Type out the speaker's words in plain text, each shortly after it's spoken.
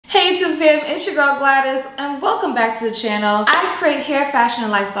fam, it's your girl Gwladys and welcome back to the channel. I create hair, fashion,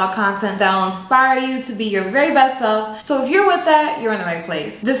 and lifestyle content that'll inspire you to be your very best self. So if you're with that, you're in the right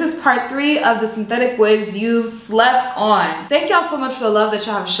place. This is part 3 of the synthetic wigs you've slept on. Thank y'all so much for the love that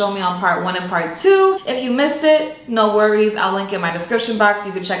y'all have shown me on part 1 and part 2. If you missed it, no worries. I'll link it in my description box.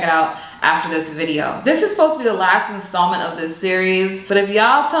 You can check it out after this video. This is supposed to be the last installment of this series, but if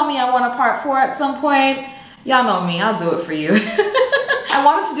y'all tell me I want a part 4 at some point, y'all know me, I'll do it for you. I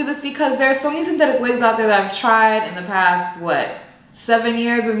wanted to do this because there are so many synthetic wigs out there that I've tried in the past, 7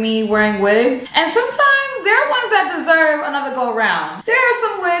 years of me wearing wigs, and sometimes there are ones that deserve another go around. There are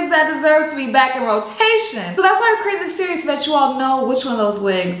some wigs that deserve to be back in rotation. So that's why I created this series, so that you all know which one of those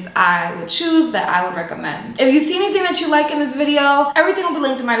wigs I would choose, that I would recommend. If you see anything that you like in this video, everything will be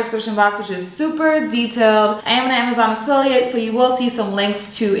linked in my description box, which is super detailed. I am an Amazon affiliate, so you will see some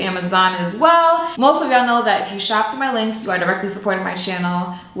links to Amazon as well. Most of y'all know that if you shop through my links, you are directly supporting my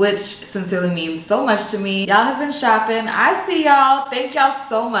channel, which sincerely means so much to me. Y'all have been shopping. I see y'all. Thank y'all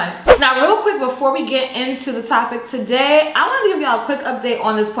so much. Now, real quick, before we get into the topic today, I want to give y'all a quick update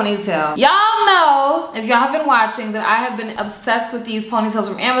on this ponytail. Y'all know, if y'all have been watching, that I have been obsessed with these ponytails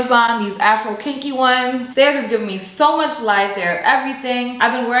from Amazon, these Afro kinky ones. They're just giving me so much life. They're everything.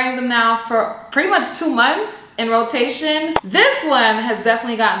 I've been wearing them now for pretty much 2 months in rotation. This one has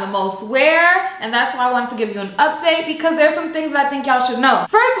definitely gotten the most wear, and that's why I wanted to give you an update, because there's some things that I think y'all should know.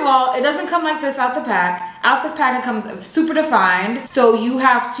 First of all, it doesn't come like this out the pack. Out the pack, it comes super defined, so you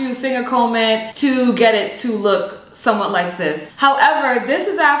have to finger comb it to get it to look somewhat like this. However, this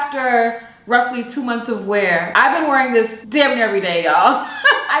is after roughly 2 months of wear. I've been wearing this damn near every day, y'all.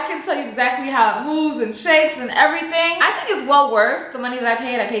 I can tell you exactly how it moves and shakes and everything. I think it's well worth the money that I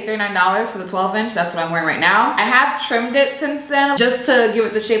paid. I paid $39 for the 12-inch. That's what I'm wearing right now. I have trimmed it since then just to give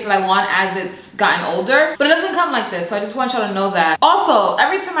it the shape that I want as it's gotten older, but it doesn't come like this, so I just want y'all to know that. Also,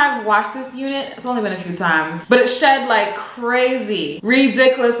 every time I've washed this unit, it's only been a few times, but it shed like crazy.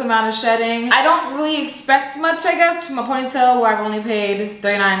 Ridiculous amount of shedding. I don't really expect much, I guess, from a ponytail where I've only paid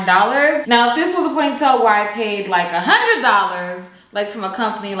 $39. Now, if this was a ponytail where I paid like $100, like from a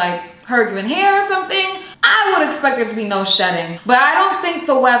company like Her Given Hair or something, I would expect there to be no shedding. But I don't think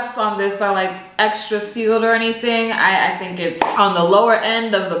the wefts on this are like extra sealed or anything. I think it's on the lower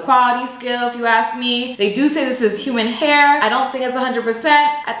end of the quality scale, if you ask me. They do say this is human hair. I don't think it's 100%.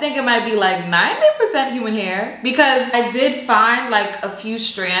 I think it might be like 90% human hair, because I did find like a few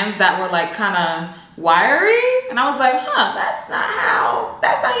strands that were like kind of wiry, and I was like, huh, that's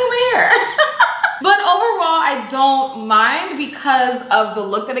not human hair. But overall, I don't mind because of the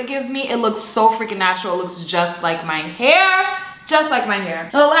look that it gives me. It looks so freaking natural. It looks just like my hair. Just like my hair.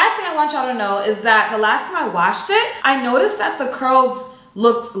 Now, the last thing I want y'all to know is that the last time I washed it, I noticed that the curls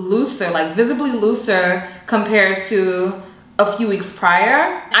looked looser, like visibly looser compared to a few weeks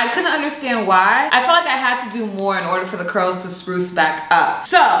prior. I couldn't understand why. I felt like I had to do more in order for the curls to spruce back up.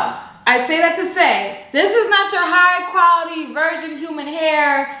 So, I say that to say, this is not your high quality virgin human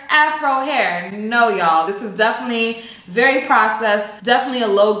hair, Afro hair. No, y'all. This is definitely very processed, definitely a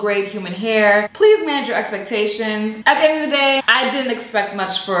low grade human hair. Please manage your expectations. At the end of the day, I didn't expect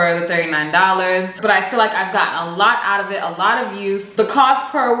much for the $39, but I feel like I've gotten a lot out of it, a lot of use. The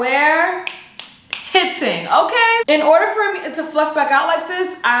cost per wear, hitting, okay? In order for me to fluff back out like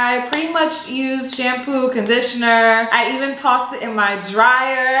this, I pretty much used shampoo, conditioner. I even tossed it in my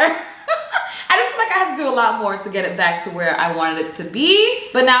dryer. I just feel like I had to do a lot more to get it back to where I wanted it to be,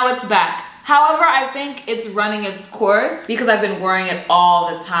 but now it's back. However, I think it's running its course because I've been wearing it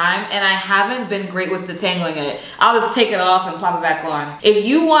all the time, and I haven't been great with detangling it. I'll just take it off and plop it back on. If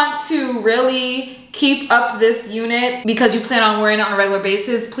you want to really keep up this unit because you plan on wearing it on a regular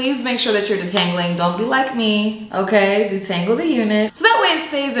basis, please make sure that you're detangling. Don't be like me, okay? Detangle the unit, so that way it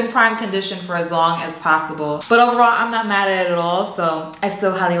stays in prime condition for as long as possible. But overall, I'm not mad at it at all, so I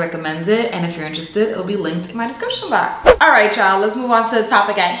still highly recommend it. And if you're interested, it'll be linked in my description box. All right, y'all, let's move on to the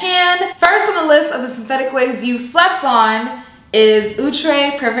topic at hand. First on the list of the synthetic wigs you slept on is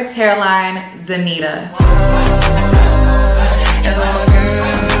Outre Perfect Hairline DANNITA.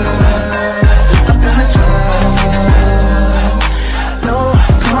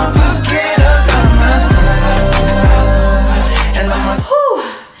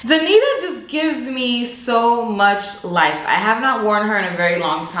 DANNITA just gives me so much life. I have not worn her in a very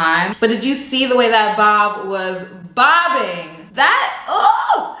long time, but did you see the way that bob was bobbing? That,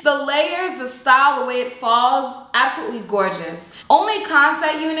 oh! The layers, the style, the way it falls, absolutely gorgeous. Only cons to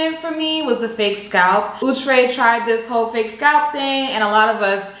that unit for me was the fake scalp. Outre tried this whole fake scalp thing, and a lot of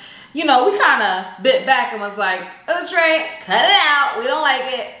us, you know, we kind of bit back and was like, Outre, cut it out, we don't like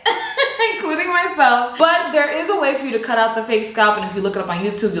it. including myself. But there is a way for you to cut out the fake scalp, and if you look it up on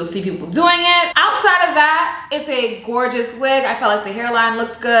YouTube, you'll see people doing it. Outside of that, it's a gorgeous wig. I felt like the hairline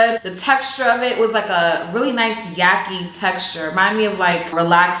looked good. The texture of it was like a really nice yucky texture. Reminded me of like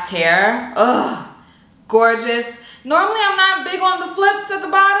relaxed hair. Ugh, gorgeous. Normally I'm not big on the flips at the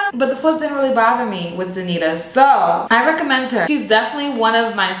bottom, but the flip didn't really bother me with DANNITA, so I recommend her. She's definitely one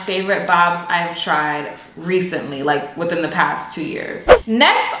of my favorite bobs I've tried recently, like within the past 2 years.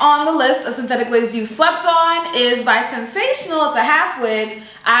 Next on the list of synthetic wigs you slept on is by Sensationnel. It's a half wig,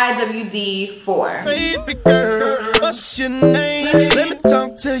 IWD 4. Baby girl, what's your name? Let me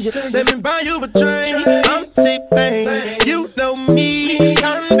talk to you, let me buy you a drink. I'm T-Pain, you know me,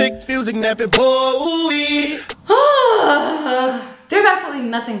 convict music, nappy boy. There's absolutely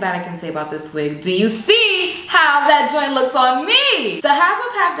nothing bad I can say about this wig. Do you see how that joint looked on me? The half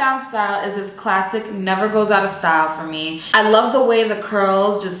up, half down style is this classic, never goes out of style for me. I love the way the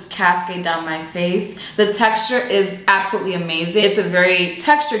curls just cascade down my face. The texture is absolutely amazing. It's a very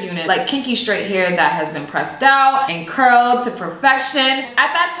textured unit, like kinky straight hair that has been pressed out and curled to perfection.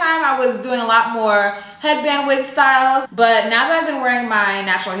 At that time, I was doing a lot more headband wig styles, but now that I've been wearing my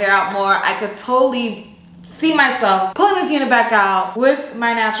natural hair out more, I could totally see myself pulling this unit back out with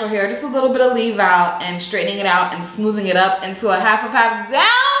my natural hair, just a little bit of leave out and straightening it out and smoothing it up into a half up, half down.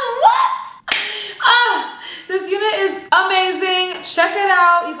 What? This unit is amazing. Check it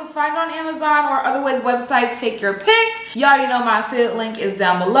out. You can find it on Amazon or other wig websites. Take your pick. You already know my affiliate link is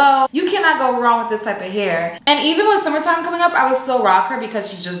down below. You cannot go wrong with this type of hair. And even with summertime coming up, I would still rock her because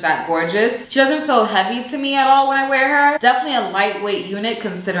she's just that gorgeous. She doesn't feel heavy to me at all when I wear her. Definitely a lightweight unit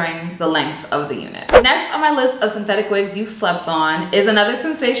considering the length of the unit. Next on my list of synthetic wigs you slept on is another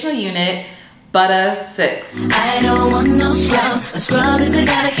Sensationnel unit, BUTTA 6. I don't want no scrub. A scrub is a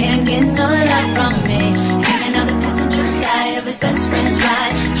guy that can't get no love from me. Hanging on the passenger side of his best friend's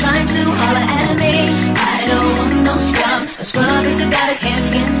ride, trying to holler at me. I don't want no scrub. A scrub is a guy that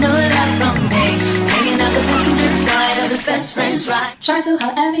can't get no love from me. Hanging on the passenger side of his best friend's ride, trying to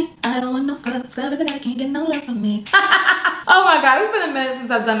holler at me. I don't want no scrub. Scrub is a guy that can't get no love from me. Oh my god, it's been a minute since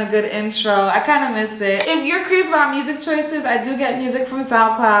I've done a good intro. I kind of miss it. If you're curious about music choices, I do get music from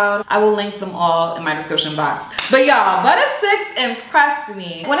SoundCloud. I will link them all in my description box. But y'all, BUTTA 6 impressed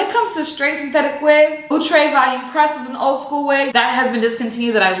me. When it comes to straight synthetic wigs, Outre Volume Press is an old school wig that has been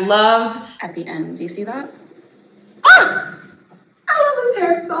discontinued that I loved. At the end, do you see that? Ah! I love this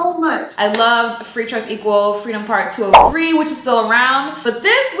hair so much. I loved Free Choice Equal Freedom Part 203, which is still around. But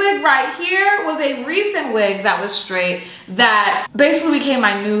this wig right here was a recent wig that was straight that basically became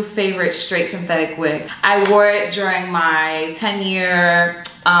my new favorite straight synthetic wig. I wore it during my 10-year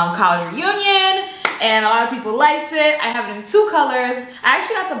college reunion, and a lot of people liked it. I have it in 2 colors. I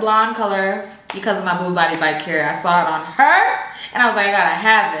actually got the blonde color because of my Blue Body by Carrie. I saw it on her and I was like, I gotta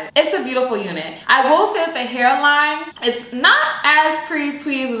have it. It's a beautiful unit. I will say that the hairline, it's not as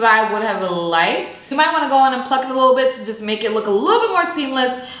pre-tweezed as I would have liked. You might want to go in and pluck it a little bit to just make it look a little bit more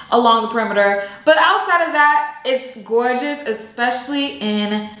seamless along the perimeter. But outside of that, it's gorgeous, especially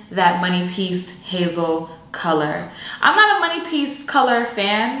in that Money Piece hazel color. I'm not a Money Piece color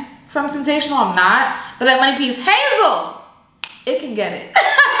fan from Sensationnel, I'm not. But that Money Piece hazel, it can get it.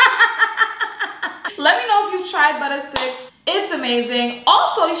 Let me know if you've tried BUTTA 6. It's amazing.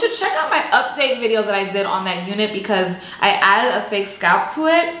 Also, you should check out my update video that I did on that unit because I added a fake scalp to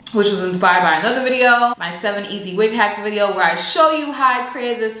it, which was inspired by another video, my 7 easy wig hacks video, where I show you how I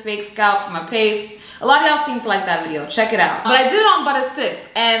created this fake scalp from a paste. A lot of y'all seem to like that video. Check it out. But I did it on BUTTA 6,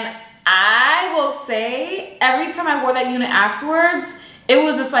 and I will say every time I wore that unit afterwards, it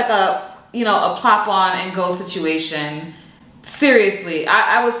was just like a, you know, a plop on and go situation. Seriously,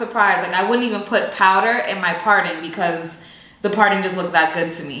 I was surprised. Like, I wouldn't even put powder in my parting because the parting just looked that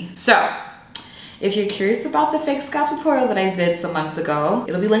good to me. So if you're curious about the fake scalp tutorial that I did some months ago,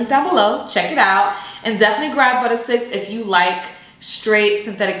 it'll be linked down below. Check it out, and definitely grab BUTTA 6 if you like straight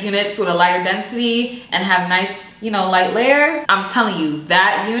synthetic units with a lighter density and have nice, you know, light layers. I'm telling you,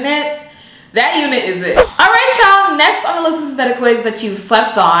 that unit is it. All right, y'all, next on the list of synthetic wigs that you've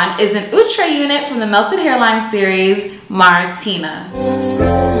slept on is an Outre unit from the Melted Hairline series, MARTINA.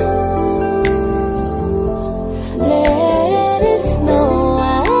 Let it snow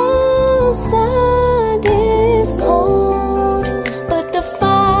outside is cold, but the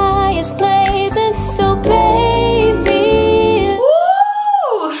fire's blazing, so baby.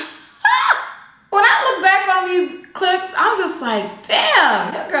 Ooh! When I look back on these clips, I'm just like,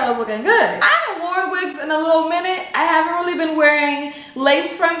 damn, that girl's looking good. I haven't worn wigs in a little minute. I haven't really been wearing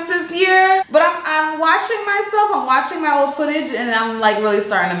lace fronts this year, but I'm watching myself, I'm watching my old footage, and I'm like really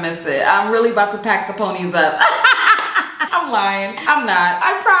starting to miss it. I'm really about to pack the ponies up. I'm I'm lying. I'm not.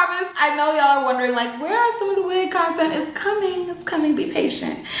 I promise. I know y'all are wondering like, where are some of the wig content? It's coming. It's coming. Be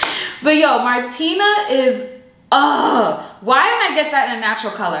patient. But yo, Martina is, why didn't I get that in a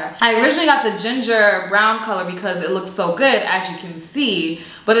natural color? I originally got the ginger brown color because it looks so good, as you can see.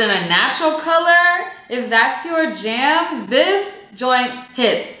 But in a natural color, if that's your jam, this joint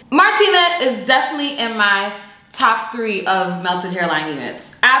hits. Martina is definitely in my top 3 of melted hairline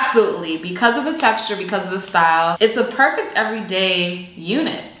units. Absolutely, because of the texture, because of the style. It's a perfect everyday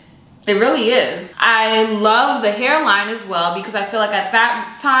unit. It really is. I love the hairline as well because I feel like at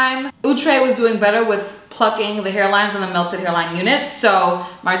that time, Outre was doing better with plucking the hairlines on the melted hairline units. So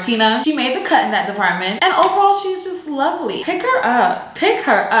Martina, she made the cut in that department. And overall, she's just lovely. Pick her up. Pick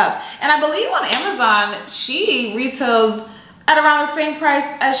her up. And I believe on Amazon, she retails at around the same price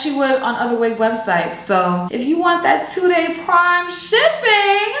as she would on other wig websites. So if you want that 2-day prime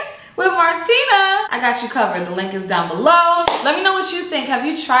shipping with Martina, I got you covered. The link is down below. Let me know what you think. Have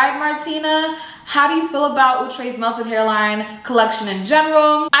you tried Martina? How do you feel about Outre's melted hairline collection in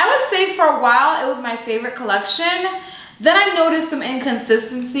general? I would say for a while, it was my favorite collection. Then I noticed some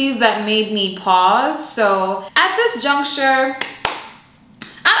inconsistencies that made me pause. So at this juncture,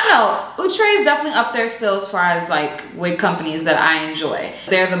 I don't know, Outre is definitely up there still as far as like wig companies that I enjoy.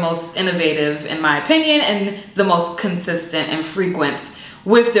 They're the most innovative in my opinion and the most consistent and frequent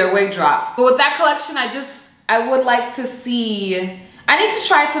with their wig drops. But with that collection, I would like to see, I need to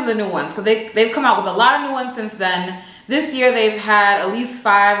try some of the new ones because they've come out with a lot of new ones since then. This year they've had at least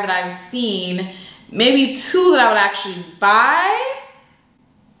 5 that I've seen, maybe 2 that I would actually buy.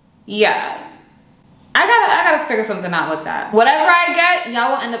 Yeah. I gotta figure something out with that. Whatever I get,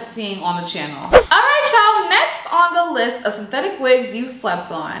 y'all will end up seeing on the channel. All right, y'all, next on the list of synthetic wigs you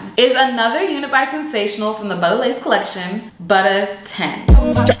slept on is another unit by Sensationnel from the Butta Lace collection, Butta 10.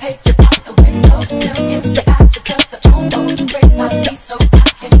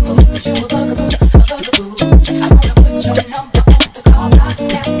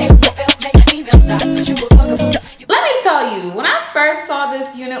 Let me tell you, when I first saw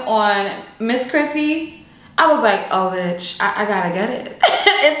this unit on Miss Chrissy, I was like, oh bitch, I gotta get it.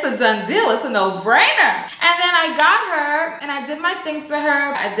 It's a done deal, it's a no-brainer. And then I got her and I did my thing to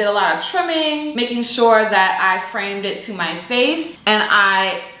her. I did a lot of trimming, making sure that I framed it to my face, and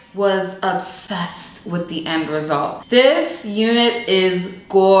I was obsessed with the end result. This unit is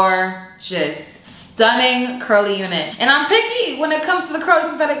gorgeous. Stunning curly unit. And I'm picky when it comes to the curly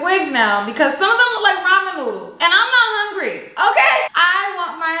synthetic wigs now because some of them look like ramen noodles and I'm not hungry, okay? I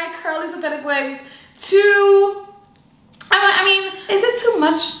want my curly synthetic wigs to, I mean, is it too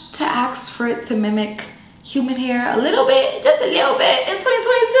much to ask for it to mimic human hair a little bit, just a little bit in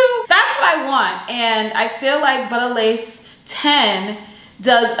 2022? That's what I want, and I feel like Butta Lace 10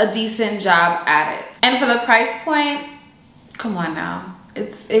 does a decent job at it. And for the price point, come on now.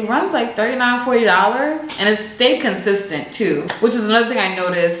 It runs like $39, $40, and it's stayed consistent too, which is another thing I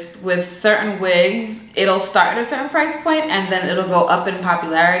noticed with certain wigs. It'll start at a certain price point and then it'll go up in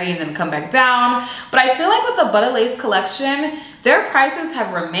popularity and then come back down. But I feel like with the Butta Lace collection, their prices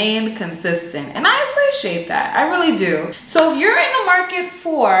have remained consistent, and I appreciate that. I really do. So if you're in the market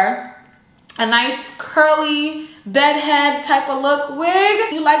for a nice curly bedhead type of look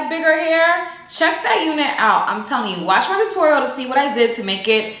wig, you like bigger hair, check that unit out. I'm telling you, watch my tutorial to see what I did to make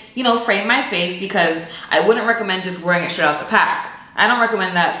it, you know, frame my face, because I wouldn't recommend just wearing it straight out the pack. I don't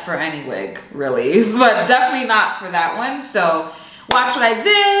recommend that for any wig, really, but definitely not for that one. So watch what I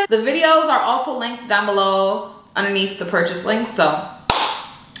did. The videos are also linked down below underneath the purchase link, so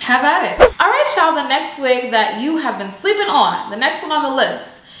have at it. All right, y'all, the next wig that you have been sleeping on, the next one on the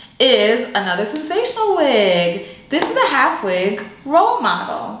list, is another Sensationnel wig. This is a half wig role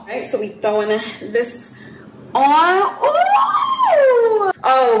model. All right, so we throwing this on. Ooh!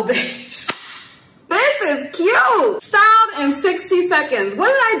 Oh, bitch. This is cute. Styled in 60 seconds. What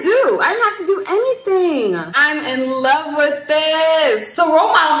did I do? I didn't have to do anything. I'm in love with this. So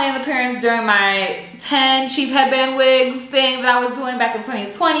role model made an appearance during my 10 cheap headband wigs thing that I was doing back in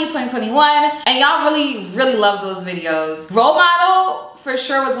 2020, 2021. And y'all really, really love those videos. Role model for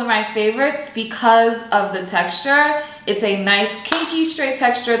sure was one of my favorites because of the texture. It's a nice kinky straight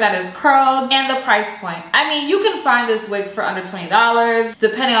texture that is curled, and the price point. I mean, you can find this wig for under $20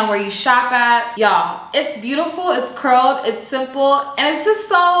 depending on where you shop at. Y'all, it's beautiful, it's curled, it's simple, and it's just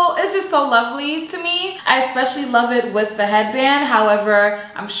so lovely to me. I especially love it with the headband. However,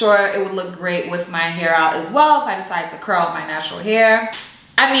 I'm sure it would look great with my hair out as well if I decide to curl my natural hair.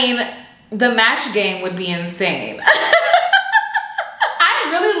 I mean, the match game would be insane. I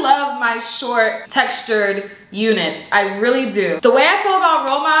really love my short textured units. I really do. The way I feel about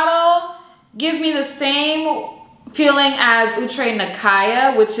role model gives me the same feeling as Outre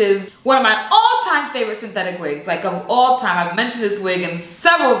Nakaya, which is one of my all-time favorite synthetic wigs, like of all time. I've mentioned this wig in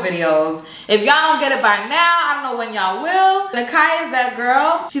several videos. If y'all don't get it by now, I don't know when y'all will. Nakaya is that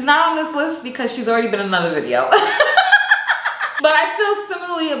girl. She's not on this list because she's already been in another video. But I feel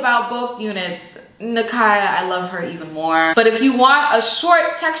similarly about both units. Nakaya, I love her even more. But if you want a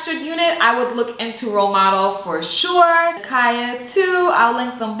short textured unit, I would look into Role Model for sure. Nakaya too, I'll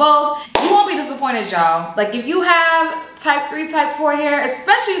link them both. You won't be disappointed, y'all. Like if you have type 3, type 4 hair,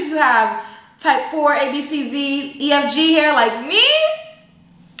 especially if you have type 4, A, B, C, Z, E, F, G hair like me,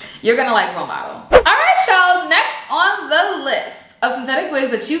 you're gonna like Role Model. All right, y'all, next on the list of synthetic wigs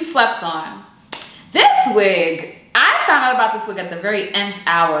that you've slept on. This wig, I found out about this wig at the very nth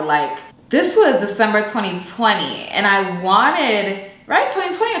hour. Like, this was December 2020, and I wanted, right,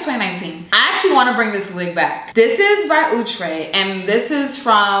 2020 or 2019? I actually want to bring this wig back. This is by Outre, and this is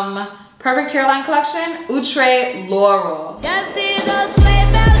from Perfect Hairline Collection, Outre LAUREL.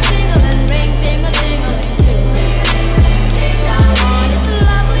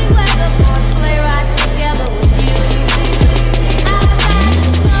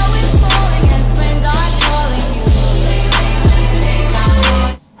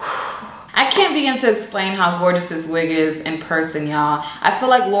 I can't begin to explain how gorgeous this wig is in person, y'all. I feel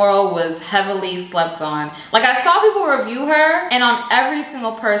like Laurel was heavily slept on. Like, I saw people review her, and on every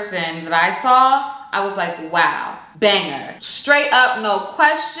single person that I saw, I was like, wow, banger. Straight up, no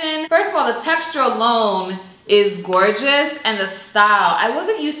question. First of all, the texture alone is gorgeous, and the style. I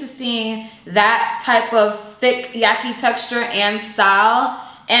wasn't used to seeing that type of thick, yaki texture and style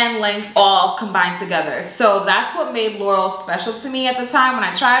and length all combined together. So that's what made Laurel special to me at the time when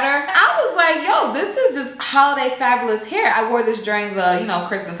I tried her. I was like, yo, this is just holiday fabulous hair. I wore this during the, you know,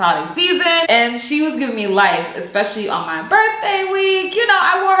 Christmas holiday season, and she was giving me life, especially on my birthday week. You know,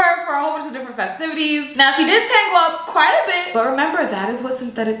 I wore her for a whole bunch of different festivities. Now, she did tangle up quite a bit, but remember, that is what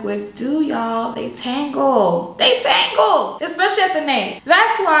synthetic wigs do, y'all. They tangle. They tangle, especially at the nape.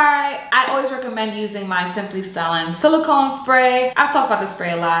 That's why I always recommend using my Simply Styling silicone spray. I've talked about this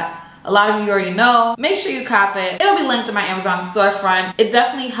spray a lot of you already know. Make sure you cop it. It'll be linked to my Amazon storefront. It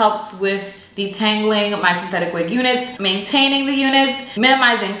definitely helps with detangling my synthetic wig units, maintaining the units,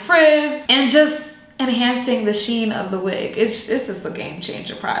 minimizing frizz, and just enhancing the sheen of the wig. It's just a game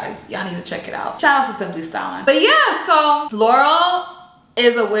changer product. Y'all need to check it out. Shout out to Simply Styling. But yeah, so Laurel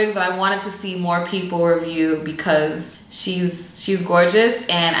is a wig that I wanted to see more people review because she's gorgeous,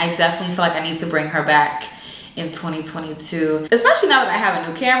 and I definitely feel like I need to bring her back in 2022, especially now that I have a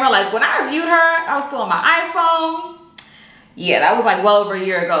new camera. Like, when I reviewed her, I was still on my iPhone. Yeah, that was like well over a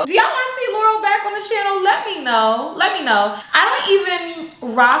year ago. Do y'all want to see Laurel back on the channel? Let me know. Let me know. I don't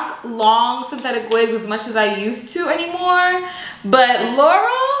even rock long synthetic wigs as much as I used to anymore, but Laurel,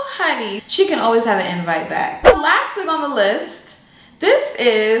 honey, she can always have an invite back. The last wig on the list, this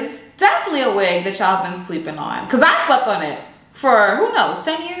is definitely a wig that y'all have been sleeping on, because I slept on it for, who knows,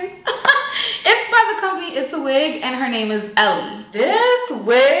 10 years? It's by the company It's a Wig, and her name is Ellie. This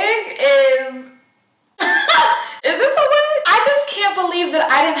wig is... Is this a wig? I just can't believe that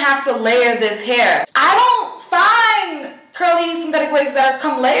I didn't have to layer this hair. I don't find curly synthetic wigs that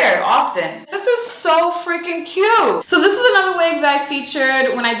come layered often. This is so freaking cute. So this is another wig that I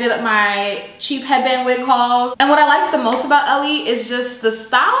featured when I did my cheap headband wig hauls. And what I like the most about Ellie is just the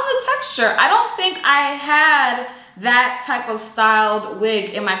style and the texture. I don't think I had that type of styled wig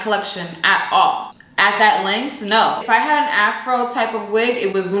in my collection at all. At that length, no. If I had an afro type of wig,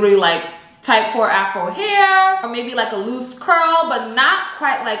 it was literally like type 4 afro hair, or maybe like a loose curl, but not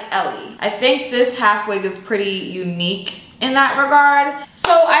quite like Ellie. I think this half wig is pretty unique in that regard. So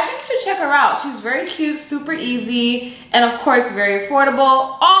I think you should check her out. She's very cute, super easy, and of course very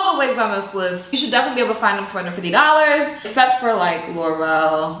affordable. All the wigs on this list, you should definitely be able to find them for under $50, except for like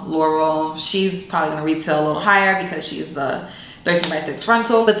Laurel. She's probably gonna retail a little higher because she's the 13x6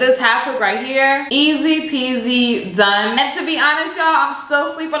 frontal. But this half wig right here, easy peasy done. And to be honest, y'all, I'm still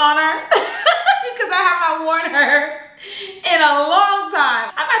sleeping on her because I have not worn her in a long time.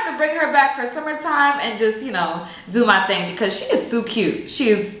 I'm gonna have to bring her back for summertime and just, you know, do my thing because she is so cute. She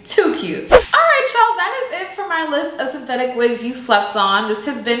is too cute. All right, y'all, that is it for my list of synthetic wigs you slept on. This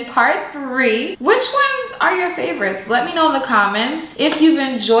has been part 3. Which ones are your favorites? Let me know in the comments. If you've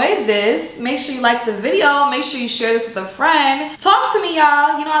enjoyed this, make sure you like the video. Make sure you share this with a friend. Talk to me,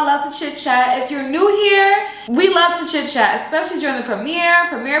 y'all. You know I love to chit chat. If you're new here, we love to chit chat, especially during the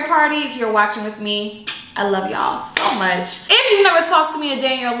premiere party. If you're watching with me, I love y'all so much. If you've never talked to me a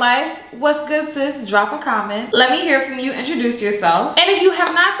day in your life, what's good, sis? Drop a comment. Let me hear from you. Introduce yourself. And if you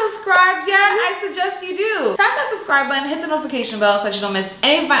have not subscribed yet, I suggest you do. Tap that subscribe button, hit the notification bell so that you don't miss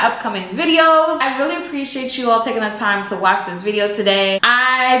any of my upcoming videos. I really appreciate you all taking the time to watch this video today.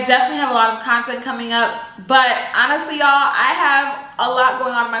 I definitely have a lot of content coming up, but honestly, y'all, I have a lot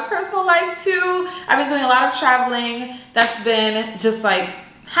going on in my personal life too. I've been doing a lot of traveling. That's been just like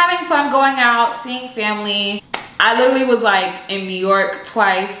having fun, going out, seeing family. I literally was like in New York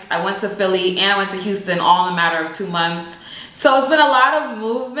twice. I went to Philly and I went to Houston all in a matter of 2 months. So it's been a lot of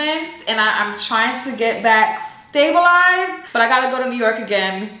movement and I'm trying to get back stabilized, but I gotta go to New York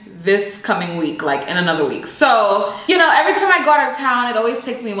again this coming week, like in another week. So, you know, every time I go out of town, it always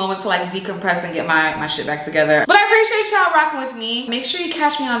takes me a moment to like decompress and get my shit back together. But I appreciate y'all rocking with me. Make sure you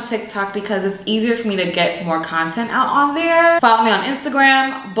catch me on TikTok because it's easier for me to get more content out on there. Follow me on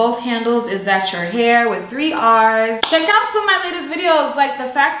Instagram. Both handles is That Your Hair with 3 R's. Check out some of my latest videos, like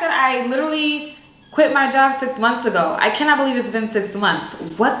the fact that I literally quit my job 6 months ago. I cannot believe it's been 6 months.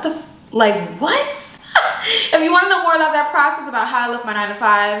 What the, like what? If you want to know more about that process, about how I left my 9 to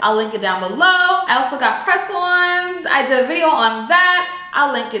 5, I'll link it down below. I also got press-ons. I did a video on that.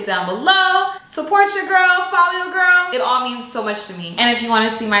 I'll link it down below. Support your girl, follow your girl. It all means so much to me. And if you want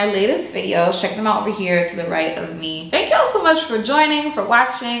to see my latest videos, check them out over here to the right of me. Thank y'all so much for joining, for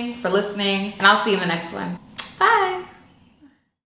watching, for listening, and I'll see you in the next one. Bye.